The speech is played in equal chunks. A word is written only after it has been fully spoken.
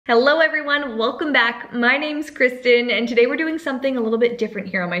Hello everyone, welcome back. My name's Kristen and today we're doing something a little bit different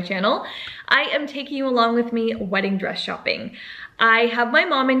here on my channel. I am taking you along with me wedding dress shopping. I have my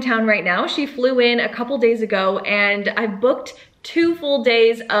mom in town right now. She flew in a couple days ago and I've booked 2 full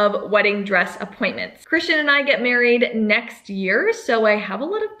days of wedding dress appointments. Christian and I get married next year, so I have a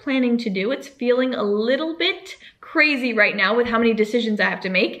lot of planning to do. It's feeling a little bit crazy right now with how many decisions I have to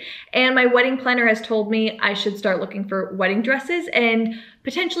make, and my wedding planner has told me I should start looking for wedding dresses and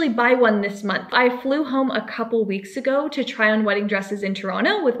potentially buy one this month. I flew home a couple weeks ago to try on wedding dresses in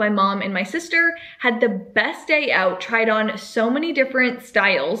Toronto with my mom and my sister, had the best day out, tried on so many different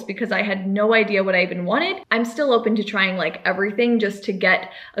styles because I had no idea what I even wanted. I'm still open to trying like everything just to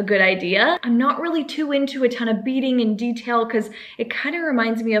get a good idea. I'm not really too into a ton of beading and detail because it kind of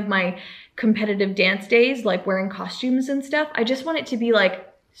reminds me of my competitive dance days, like wearing costumes and stuff. I just want it to be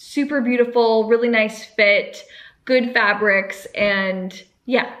like super beautiful, really nice fit, good fabrics, and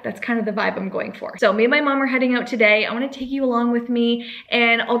yeah, that's kind of the vibe I'm going for. So me and my mom are heading out today. I want to take you along with me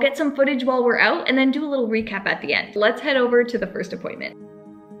and I'll get some footage while we're out and then do a little recap at the end. Let's head over to the first appointment.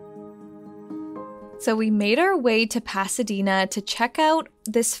 So we made our way to Pasadena to check out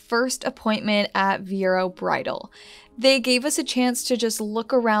this first appointment at Vero Bridal. They gave us a chance to just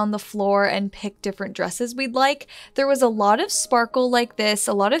look around the floor and pick different dresses we'd like. There was a lot of sparkle like this,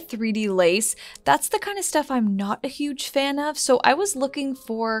 a lot of 3D lace. That's the kind of stuff I'm not a huge fan of, so I was looking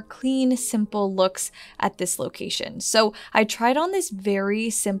for clean, simple looks at this location. So I tried on this very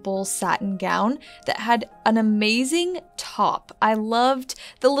simple satin gown that had an amazing top. I loved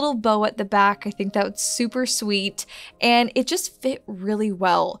the little bow at the back. I think that was super sweet, and it just fit really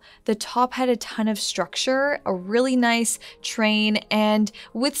well. The top had a ton of structure, a really nice train, and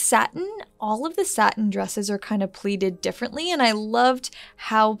with satin, all of the satin dresses are kind of pleated differently, and I loved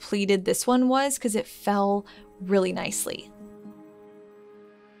how pleated this one was because it fell really nicely.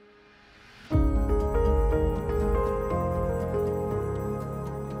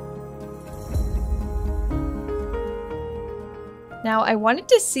 Now, I wanted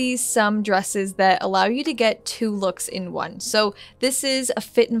to see some dresses that allow you to get 2 looks in one. So this is a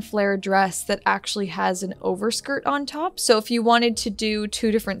fit and flare dress that actually has an overskirt on top. So if you wanted to do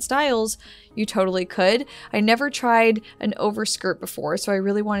 2 different styles, you totally could. I never tried an overskirt before, so I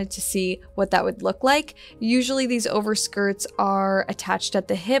really wanted to see what that would look like. Usually these overskirts are attached at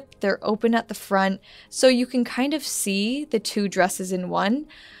the hip, they're open at the front, so you can kind of see the 2 dresses in one.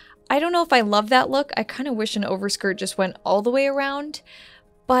 I don't know if I love that look. I kind of wish an overskirt just went all the way around,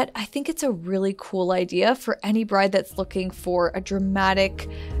 but I think it's a really cool idea for any bride that's looking for a dramatic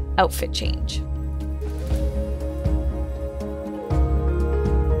outfit change.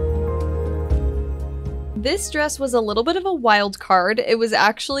 This dress was a little bit of a wild card. It was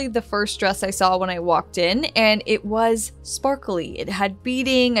actually the first dress I saw when I walked in, and it was sparkly. It had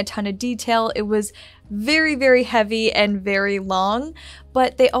beading, a ton of detail. It was very, very heavy and very long,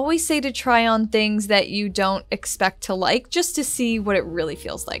 but they always say to try on things that you don't expect to like just to see what it really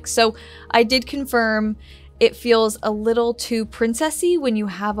feels like. So I did confirm it feels a little too princessy when you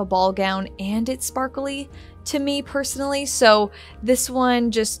have a ball gown and it's sparkly to me personally, so this one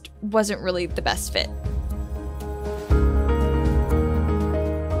just wasn't really the best fit.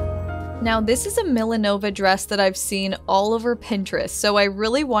 Now this is a Milanova dress that I've seen all over Pinterest, so I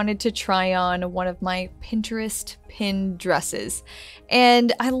really wanted to try on one of my Pinterest pinned dresses.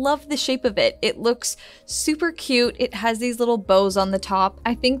 And I love the shape of it. It looks super cute. It has these little bows on the top.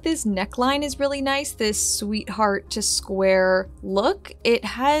 I think this neckline is really nice, this sweetheart to square look. It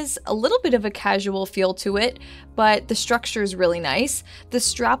has a little bit of a casual feel to it, but the structure is really nice. The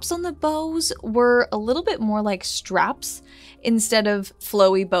straps on the bows were a little bit more like straps instead of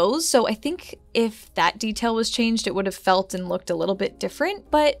flowy bows, so I think if that detail was changed, it would have felt and looked a little bit different,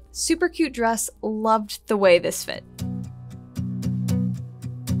 but super cute dress. Loved the way this fit.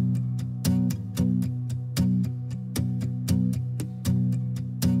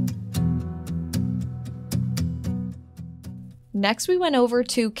 Next, we went over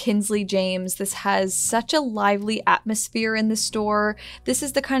to Kinsley James. This has such a lively atmosphere in the store. This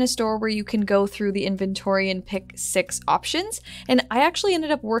is the kind of store where you can go through the inventory and pick 6 options. And I actually ended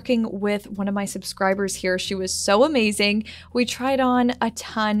up working with one of my subscribers here. She was so amazing. We tried on a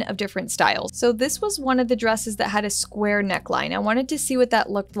ton of different styles. So this was one of the dresses that had a square neckline. I wanted to see what that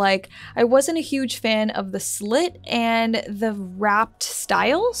looked like. I wasn't a huge fan of the slit and the wrapped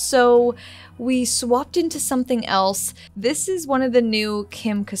style, so we swapped into something else. This is one of the new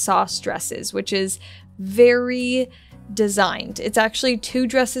Kim Casas dresses, which is very designed. It's actually 2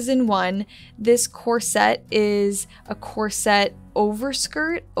 dresses in one. This corset is a corset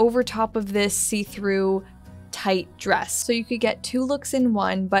overskirt over top of this see-through tight dress. So you could get 2 looks in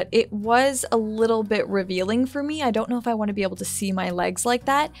one, but it was a little bit revealing for me. I don't know if I want to be able to see my legs like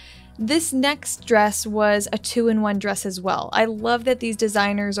that. This next dress was a 2-in-1 dress as well. I love that these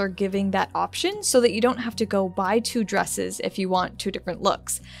designers are giving that option so that you don't have to go buy 2 dresses if you want 2 different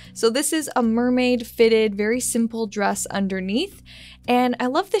looks. So this is a mermaid fitted, very simple dress underneath, and I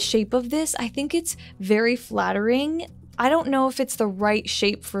love the shape of this. I think it's very flattering. I don't know if it's the right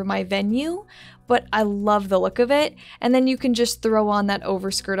shape for my venue, but I love the look of it. And then you can just throw on that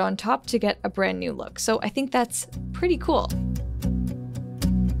overskirt on top to get a brand new look. So I think that's pretty cool.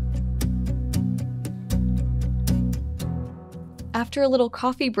 After a little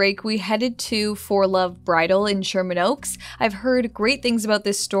coffee break, we headed to For Love Bridal in Sherman Oaks. I've heard great things about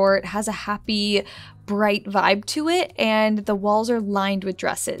this store. It has a happy, bright vibe to it, and the walls are lined with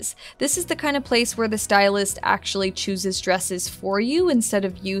dresses. This is the kind of place where the stylist actually chooses dresses for you instead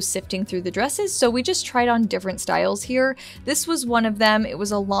of you sifting through the dresses, so we just tried on different styles here. This was one of them. It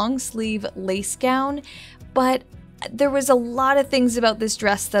was a long sleeve lace gown, but there was a lot of things about this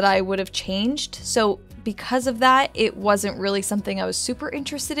dress that I would have changed, so because of that, it wasn't really something I was super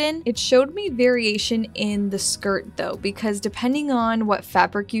interested in. It showed me variation in the skirt though, because depending on what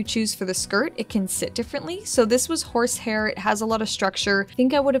fabric you choose for the skirt, it can sit differently. So this was horsehair, it has a lot of structure. I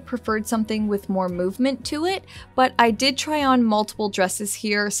think I would have preferred something with more movement to it, but I did try on multiple dresses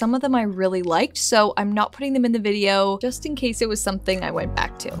here. Some of them I really liked, so I'm not putting them in the video just in case it was something I went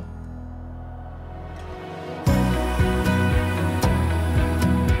back to.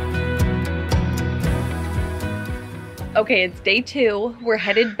 Okay, it's day 2. We're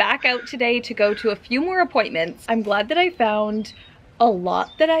headed back out today to go to a few more appointments. I'm glad that I found a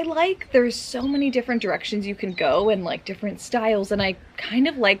lot that I like. There's so many different directions you can go and like different styles, and I kind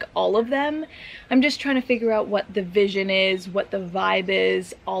of like all of them. I'm just trying to figure out what the vision is, what the vibe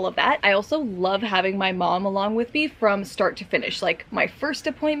is, all of that. I also love having my mom along with me from start to finish, like my first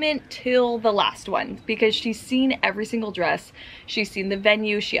appointment till the last one, because she's seen every single dress, she's seen the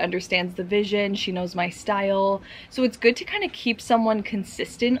venue, she understands the vision, she knows my style. So it's good to kind of keep someone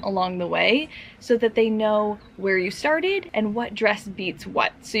consistent along the way so that they know where you started and what dress beats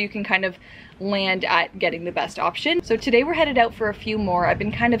what, so you can kind of land at getting the best option. So today we're headed out for a few more. I've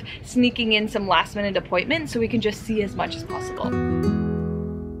been kind of sneaking in some last minute appointments so we can just see as much as possible.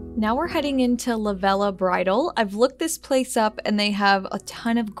 Now we're heading into La Vella Bridal. I've looked this place up and they have a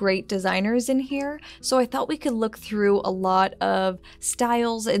ton of great designers in here, so I thought we could look through a lot of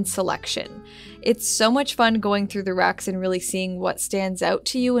styles and selection. It's so much fun going through the racks and really seeing what stands out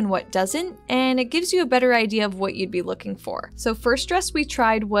to you and what doesn't, and it gives you a better idea of what you'd be looking for. So first dress we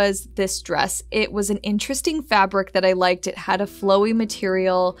tried was this dress. It was an interesting fabric that I liked. It had a flowy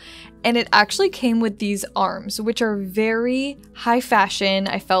material, and it actually came with these arms, which are very high fashion.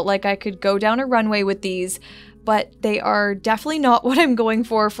 I felt like I could go down a runway with these, but they are definitely not what I'm going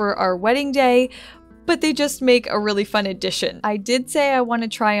for our wedding day, but they just make a really fun addition. I did say I want to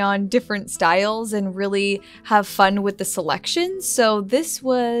try on different styles and really have fun with the selection, so this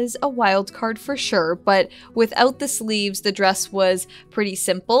was a wild card for sure, but without the sleeves, the dress was pretty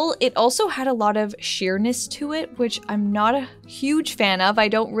simple. It also had a lot of sheerness to it, which I'm not a huge fan of. I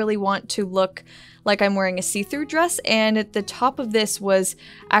don't really want to look like I'm wearing a see-through dress, and at the top of this was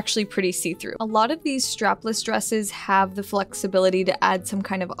actually pretty see-through. A lot of these strapless dresses have the flexibility to add some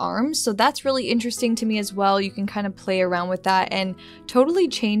kind of arms, so that's really interesting to me as well. You can kind of play around with that and totally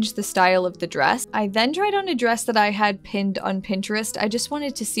change the style of the dress. I then tried on a dress that I had pinned on Pinterest. I just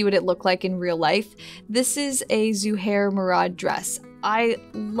wanted to see what it looked like in real life. This is a Zuhair Murad dress. I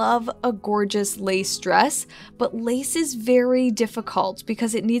love a gorgeous lace dress, but lace is very difficult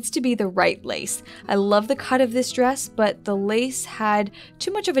because it needs to be the right lace. I love the cut of this dress, but the lace had too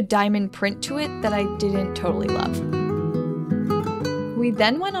much of a diamond print to it that I didn't totally love. We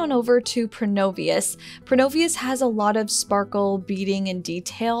then went on over to Pronovius. Pronovius has a lot of sparkle, beading, and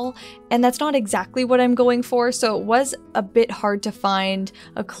detail, and that's not exactly what I'm going for, so it was a bit hard to find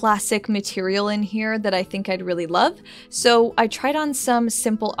a classic material in here that I think I'd really love. So I tried on some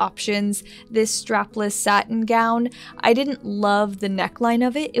simple options. This strapless satin gown, I didn't love the neckline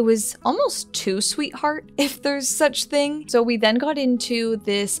of it. It was almost too sweetheart, if there's such thing. So we then got into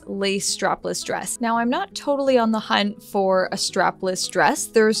this lace strapless dress. Now I'm not totally on the hunt for a strapless dress.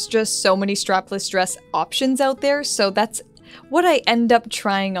 There's just so many strapless dress options out there, so that's what I end up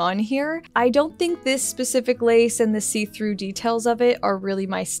trying on here. I don't think this specific lace and the see-through details of it are really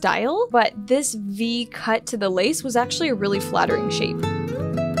my style, but this V cut to the lace was actually a really flattering shape.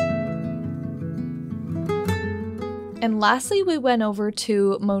 And lastly, we went over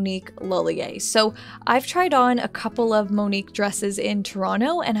to Monique Lullier. So I've tried on a couple of Monique dresses in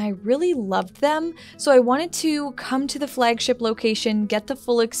Toronto and I really loved them. So I wanted to come to the flagship location, get the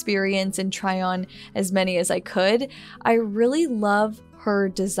full experience and try on as many as I could. I really love her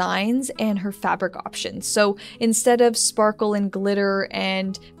designs and her fabric options. So instead of sparkle and glitter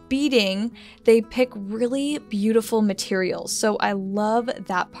and beading, they pick really beautiful materials. So I love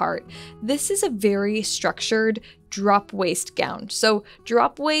that part. This is a very structured drop waist gown. So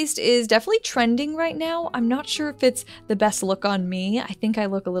drop waist is definitely trending right now. I'm not sure if it's the best look on me. I think I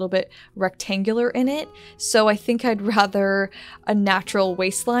look a little bit rectangular in it. So I think I'd rather a natural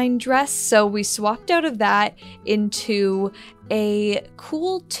waistline dress. So we swapped out of that into a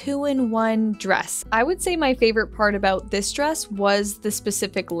cool 2-in-1 dress. I would say my favorite part about this dress was the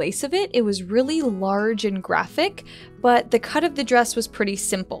specific lace of it. It was really large and graphic, but the cut of the dress was pretty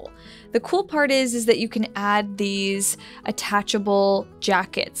simple. The cool part is that you can add these attachable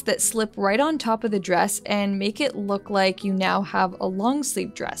jackets that slip right on top of the dress and make it look like you now have a long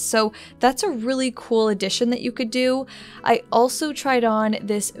sleeve dress. So that's a really cool addition that you could do. I also tried on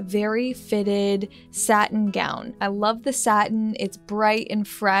this very fitted satin gown. I love the satin. It's bright and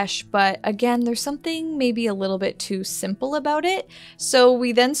fresh, but again, there's something maybe a little bit too simple about it. So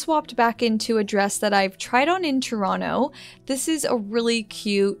we then swapped back into a dress that I've tried on in Toronto. This is a really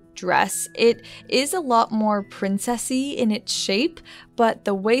cute dress. It is a lot more princessy in its shape, but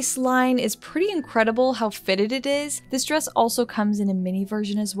the waistline is pretty incredible how fitted it is. This dress also comes in a mini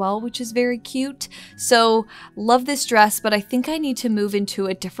version as well, which is very cute. So love this dress, but I think I need to move into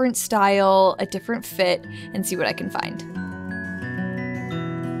a different style, a different fit, and see what I can find.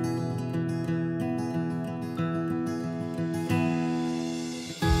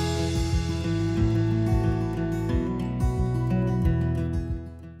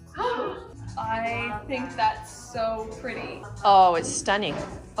 I think that's so pretty. Oh, it's stunning.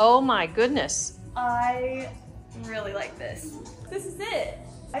 Oh my goodness. I really like this. This is it.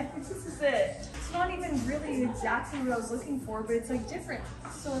 I think this is it. It's not even really exactly what I was looking for, but it's like different.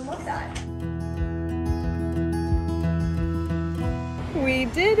 So I love that. We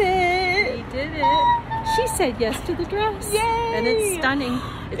did it. We did it. She said yes to the dress. Yay! And it's stunning.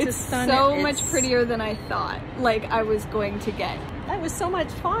 It's a stunning. So much prettier than I thought like I was going to get. That was so much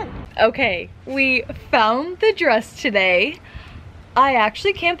fun. Okay, we found the dress today. I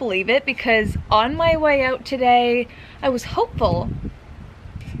actually can't believe it because on my way out today, I was hopeful,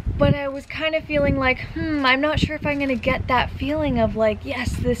 but I was kind of feeling like, I'm not sure if I'm gonna get that feeling of like,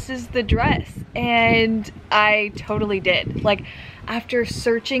 yes, this is the dress. And I totally did. Like, after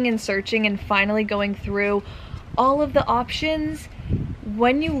searching and searching and finally going through all of the options,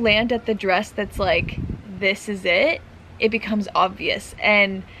 when you land at the dress that's like, this is it, it becomes obvious.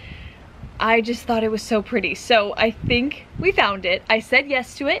 And I just thought it was so pretty. So I think we found it. I said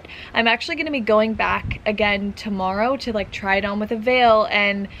yes to it. I'm actually gonna be going back again tomorrow to like try it on with a veil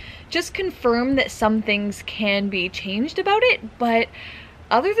and just confirm that some things can be changed about it. But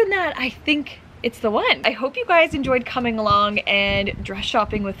other than that, I think it's the one. I hope you guys enjoyed coming along and dress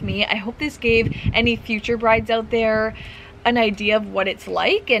shopping with me. I hope this gave any future brides out there an idea of what it's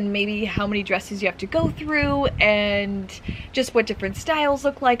like and maybe how many dresses you have to go through and just what different styles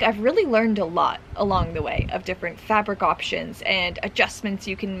look like. I've really learned a lot along the way of different fabric options and adjustments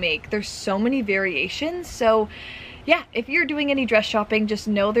you can make. There's so many variations. So yeah, if you're doing any dress shopping, just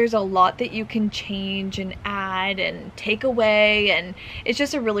know there's a lot that you can change and add and take away, and it's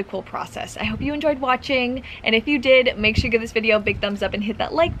just a really cool process. I hope you enjoyed watching, and if you did, make sure you give this video a big thumbs up and hit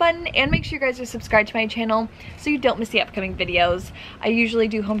that like button, and make sure you guys are subscribed to my channel so you don't miss the upcoming videos. I usually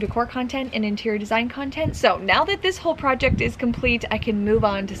do home decor content and interior design content, so now that this whole project is complete, I can move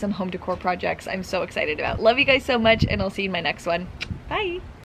on to some home decor projects I'm so excited about. Love you guys so much, and I'll see you in my next one. Bye!